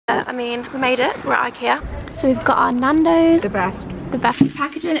I mean, we made it. We're at Ikea. So we've got our Nandos. The best. The best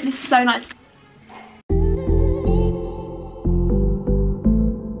packaging. This is so nice.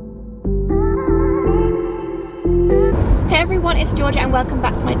 Hey everyone, it's Georgia and welcome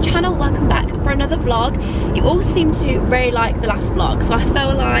back to my channel. Welcome back for another vlog. You all seem to really like the last vlog, so I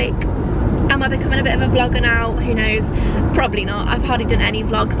feel like, am I becoming a bit of a vlogger now? Who knows? Probably not. I've hardly done any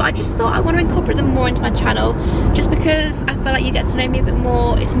vlogs, but I just thought I want to incorporate them more into my channel, just because I feel like you get to know me a bit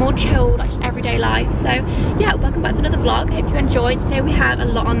more. It's more chilled, like just everyday life. So yeah, welcome back to another vlog. Hope you enjoyed. Today we have a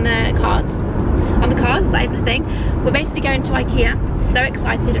lot on the cards. On the cards, is that even a thing? We're basically going to Ikea. So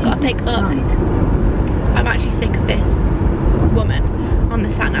excited. I've got to pick up. I'm actually sick of this woman on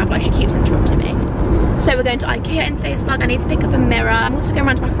the sat nav, like she keeps interrupting me. So we're going to Ikea in today's vlog. I need to pick up a mirror. I'm also going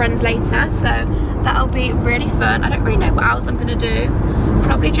around to my friends later, so that'll be really fun. I don't really know what else I'm gonna do.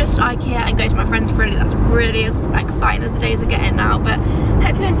 Probably just Ikea and go to my friends. Really, that's really as exciting as the days are getting now. But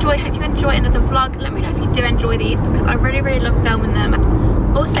hope you enjoy another vlog. Let me know if you do enjoy these, because I really love filming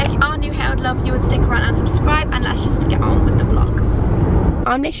them. Also, if you are new here, I'd love if you would stick around and subscribe, and let's just get on with the vlog.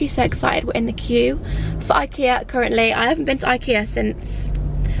 I'm literally so excited. We're in the queue for Ikea currently. I haven't been to Ikea since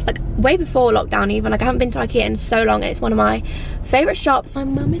like way before lockdown even. Like I haven't been to Ikea in so long, and it's one of my favourite shops. My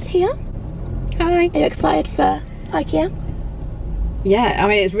mum is here. Hi. Are you excited for Ikea? Yeah, I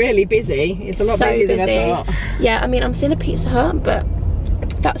mean it's really busy. It's a lot so busier than I thought. Yeah, I mean I'm seeing a Pizza Hut, but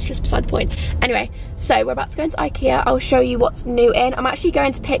that's just beside the point. Anyway, so we're about to go into Ikea. I'll show you what's new in. I'm actually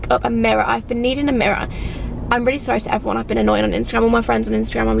going to pick up a mirror. I've been needing a mirror. I'm really sorry to everyone. I've been annoying on Instagram. All my friends on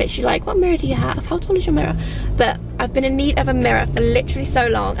Instagram, I'm literally like, what mirror do you have? How tall is your mirror? But I've been in need of a mirror for literally so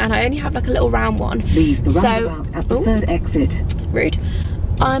long, and I only have like a little round one. Leave the roundabout at the third exit. Rude.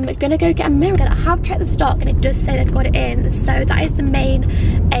 I'm gonna go get a mirror. I have checked the stock and it does say they've got it in, so that is the main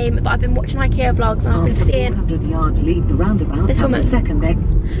aim. But I've been watching Ikea vlogs and I've been seeing 400 yards, leave the roundabout this woman. The second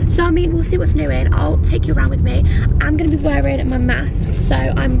exit. So I mean, we'll see what's new in. I'll take you around with me. I'm gonna be wearing my mask, so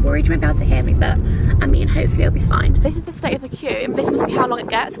I'm worried you won't be able to hear me, but I mean, hopefully it'll be fine. This is the state of the queue, and this must be how long it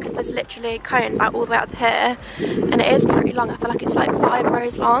gets, because there's literally cones out all the way out to here, and it is pretty long. I feel like it's like 5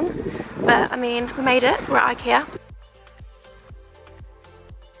 rows long, but I mean, we made it. We're at Ikea.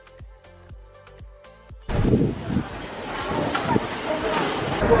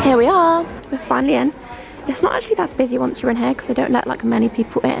 Here we are, we're finally in. It's not actually that busy once you're in here, because they don't let like many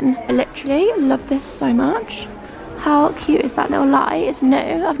people in. I literally love this so much. How cute is that little light? It's new,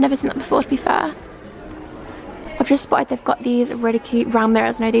 I've never seen that before, to be fair. I've just spotted they've got these really cute round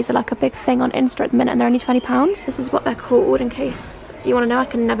mirrors. I know these are like a big thing on Insta at the minute, and they're only £20. This is what they're called, in case you want to know. I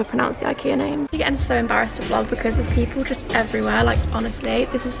can never pronounce the Ikea name. I'm getting so embarrassed to vlog because there's people just everywhere. Like honestly,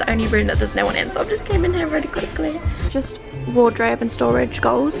 this is the only room that there's no one in, so I just came in here really quickly. Just wardrobe and storage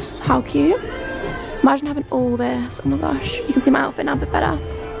goals. How cute. Imagine having all this. Oh my gosh, you can see my outfit now a bit better.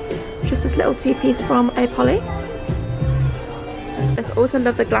 Just this little two-piece from A Polly. I also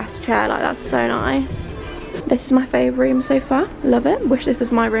love the glass chair, like that's so nice. This is my favourite room so far. Love it. Wish this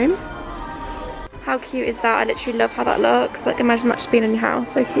was my room. How cute is that? I literally love how that looks. Like imagine that just being in your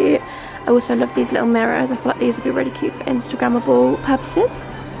house. So cute. I also love these little mirrors. I feel like these would be really cute for Instagrammable purposes.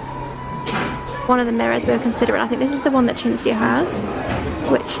 One of the mirrors we were considering, I think this is the one that Cinzia has,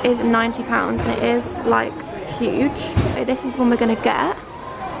 which is £90, and it is like huge. So this is the one we're going to get.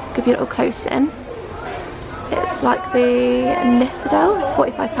 Give you a little close in. It's like the Nissadel. It's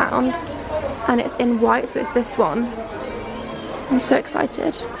 £45. And it's in white, so it's this one. I'm so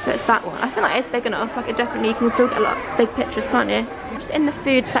excited. So it's that one. I think that is big enough. Like it definitely, you can still get a lot of big pictures, can't you? Just in the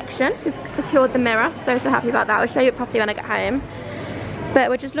food section, we've secured the mirror. So happy about that. I'll show you it properly when I get home. But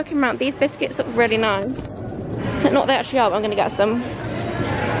we're just looking around. These biscuits look really nice. Not they actually are, but I'm gonna get some.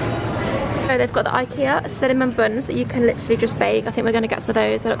 So they've got the Ikea cinnamon buns that you can literally just bake. I think we're gonna get some of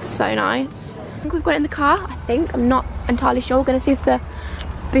those. They look so nice. I think we've got it in the car. I think. I'm not entirely sure. We're gonna see if the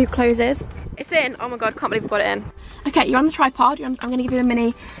boot closes. It's in. Oh my god, can't believe we've got it in. Okay, you're on the tripod. I'm going to give you a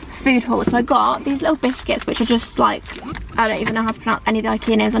mini food haul. So I got these little biscuits, which are just like, I don't even know how to pronounce any of the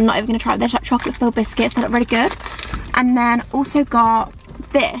Ikea names. I'm not even going to try it. They're like chocolate filled biscuits. They look really good. And then also got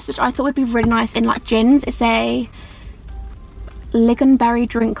this, which I thought would be really nice in like gins. It's a Lingonberry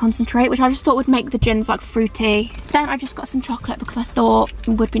drink concentrate, which I just thought would make the gins like fruity. Then I just got some chocolate because I thought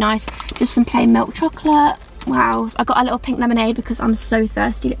it would be nice. Just some plain milk chocolate. Wow. So I got a little pink lemonade because I'm so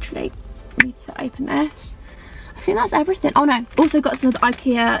thirsty, literally. I need to open this. I think that's everything. Oh no, also got some of the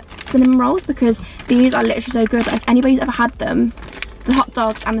Ikea cinnamon rolls, because these are literally so good. Like, if anybody's ever had them, the hot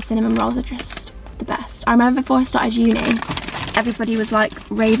dogs and the cinnamon rolls are just the best. I remember before I started uni, everybody was like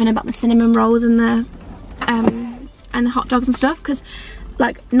raving about the cinnamon rolls and the hot dogs and stuff, because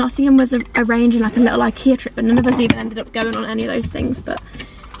like Nottingham was arranging like a little Ikea trip, but none of us even ended up going on any of those things. But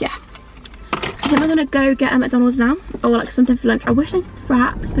yeah. I think I'm gonna go get a McDonald's now, or like something for lunch. I wish they did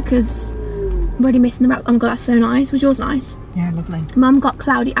wraps because I'm already missing the wrap. Oh my god, that's so nice. Was yours nice? Yeah, lovely. Mum got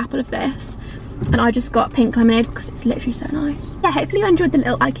cloudy apple of this, and I just got pink lemonade because it's literally so nice. Yeah, hopefully you enjoyed the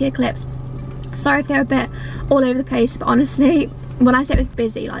little Ikea clips. Sorry if they're a bit all over the place, but honestly, when I say it was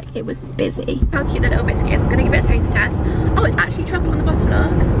busy, like it was busy. How cute the little biscuit is. I'm gonna give it a taste test. Oh, it's actually chocolate on the bottom,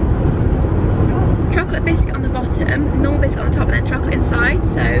 look. Chocolate biscuit on the bottom, normal biscuit on the top, and then chocolate inside,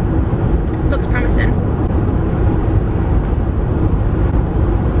 so looks promising.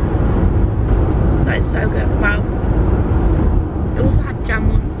 That is so good, wow. It also had jam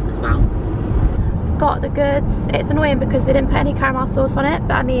ones as well. Got the goods. It's annoying because they didn't put any caramel sauce on it,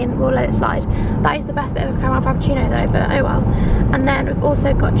 but I mean, we'll let it slide. That is the best bit of a caramel frappuccino though, but oh well. And then we've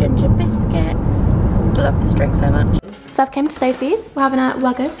also got ginger biscuits. I love this drink so much. So I've came to Sophie's. We're having a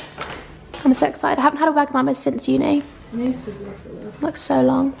Wuggers. I'm so excited. I haven't had a Wagamama since uni. Looks so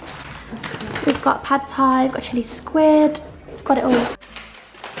long. We've got pad thai, we've got chili squid, we've got it all.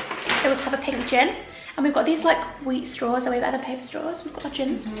 We also have a pink gin, and we've got these like wheat straws, they're way better than paper straws. We've got our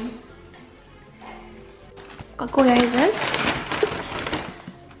gins. Got gyozas,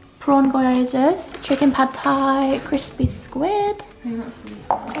 prawn gyozas, chicken pad thai, crispy squid.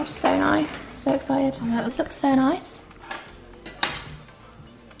 Oh, so nice. So excited. Oh, this looks so nice.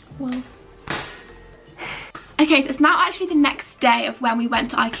 Wow. Okay, so it's now actually the next day of when we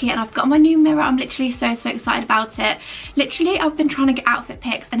went to Ikea, and I've got my new mirror. I'm literally so excited about it. Literally, I've been trying to get outfit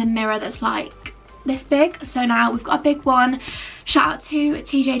pics in a mirror that's like this big, so now we've got a big one. Shout out to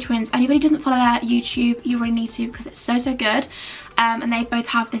TJ Twins. Anybody who doesn't follow their YouTube, you really need to, because it's so good. And they both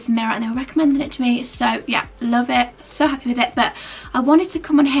have this mirror and they were recommending it to me, so yeah, love it, so happy with it. But I wanted to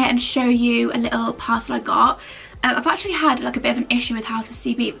come on here and show you a little parcel I got. I've actually had like a bit of an issue with House of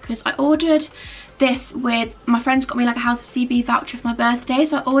CB because I ordered this with, my friends got me like a House of CB voucher for my birthday,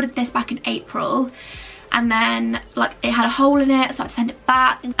 so I ordered this back in April, and then like it had a hole in it, so I sent it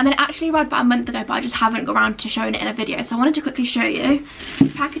back, and then it actually arrived about a month ago, but I just haven't got around to showing it in a video, so I wanted to quickly show you.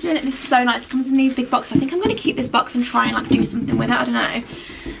 Packaging, this is so nice. It comes in these big boxes. I think I'm going to keep this box and try and like do something with it, I don't know,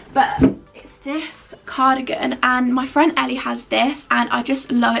 but it's this cardigan, and my friend Ellie has this, and I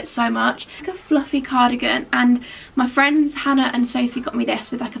just love it so much. It's like a fluffy cardigan, and my friends Hannah and Sophie got me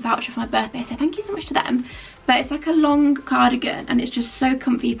this with like a voucher for my birthday, so thank you so much to them. But it's like a long cardigan and it's just so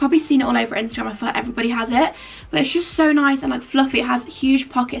comfy. You've probably seen it all over Instagram. I feel like everybody has it, but it's just so nice and like fluffy. It has huge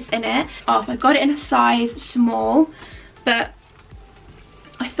pockets in it. I got it in a size small, but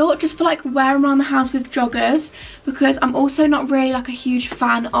I thought just for like wearing around the house with joggers, because I'm also not really like a huge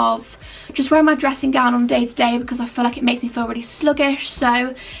fan of just wearing my dressing gown on day to day, because I feel like it makes me feel really sluggish.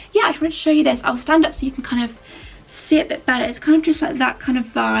 So yeah, I just wanted to show you this. I'll stand up so you can kind of see it a bit better. It's kind of just like that kind of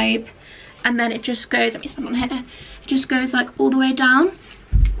vibe, and then it just goes, let me stand on here, it just goes like all the way down.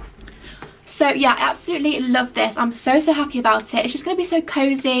 So yeah, I absolutely love this. I'm so happy about it. It's just going to be so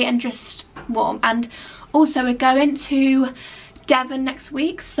cozy and just warm. And also we're going to Devon next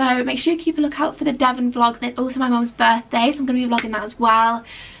week, so make sure you keep a lookout for the Devon vlog. It's also my mum's birthday, so I'm going to be vlogging that as well.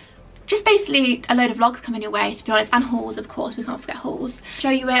 Just basically a load of vlogs coming your way, to be honest, and hauls, of course, we can't forget hauls.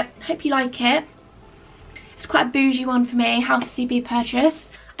 Show you it, hope you like it. It's quite a bougie one for me, House of CB purchase.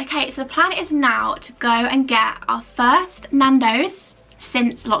 Okay, so the plan is now to go and get our first Nandos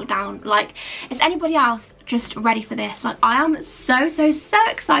since lockdown. Like, is anybody else just ready for this? Like, I am so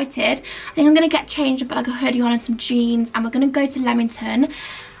excited. I think I'm gonna get changed and put like a hoodie on and some jeans, and we're gonna go to Leamington.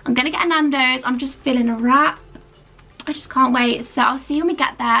 I'm gonna get a Nandos. I'm just feeling a wrap. I just can't wait. So I'll see you when we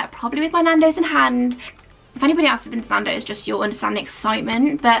get there, probably with my Nandos in hand. If anybody else has been to Nandos, just you'll understand the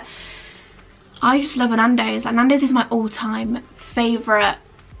excitement, but I just love a Nandos. Like, Nandos is my all-time favorite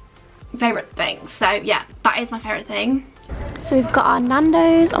thing. So yeah, that is my favorite thing. So we've got our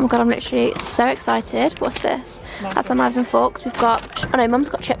Nandos. Oh my god, I'm literally so excited. What's this? That's our knives and forks. We've got, oh no, mum's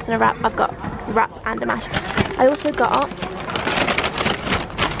got chips and a wrap. I've got wrap and a mash. I also got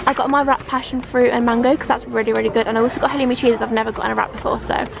my wrap passion fruit and mango, because that's really good. And I also got halloumi cheese. I've never gotten a wrap before,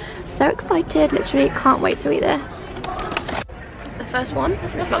 so excited. Literally can't wait to eat this. The first one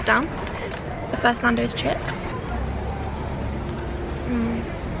since lockdown. The first Nando's chip.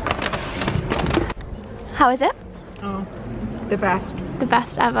 How is it? Oh, the best. The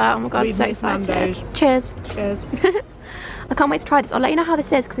best ever. Oh my god, so excited. Nando's. Cheers. Cheers. I can't wait to try this. I'll let you know how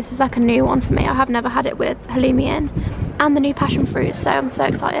this is, because this is like a new one for me. I have never had it with halloumi in, and the new passion fruit, so I'm so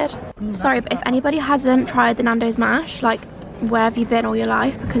excited. Sorry, but if anybody hasn't tried the Nando's mash, like, where have you been all your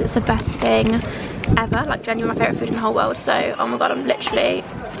life? Because it's the best thing ever. Like, genuinely my favourite food in the whole world. So, oh my god, I'm literally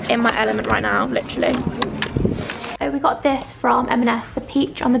in my element right now, literally. We got this from M&S, the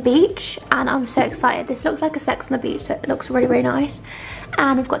peach on the beach, and I'm so excited. This looks like a Sex on the Beach, so it looks really, really nice.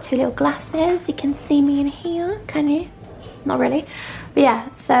 And we've got 2 little glasses. You can see me in here, can you? Not really. But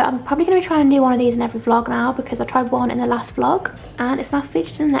yeah, so I'm probably going to be trying to do one of these in every vlog now, because I tried one in the last vlog and it's now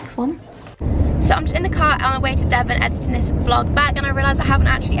featured in the next one. So I'm just in the car on the way to Devon editing this vlog back, and I realised I haven't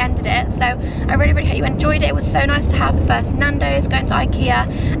actually ended it. So I really, really hope you enjoyed it. It was so nice to have the first Nandos, going to Ikea,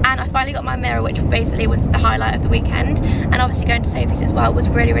 and I finally got my mirror, which basically was the highlight of the weekend. And obviously going to Sophie's as well was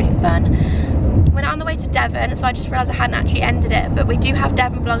really, really fun. We're now on the way to Devon, so I just realised I hadn't actually ended it, but we do have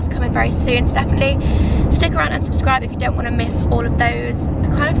Devon vlogs coming very soon, so definitely stick around and subscribe if you don't want to miss all of those.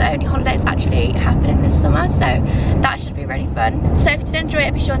 Kind of the only holidays actually happening this summer, so that should be really fun. So if you did enjoy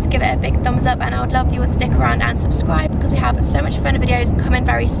it, be sure to give it a big thumbs up, and I would love if you would stick around and subscribe, because we have so much fun videos coming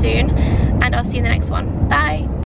very soon, and I'll see you in the next one. Bye!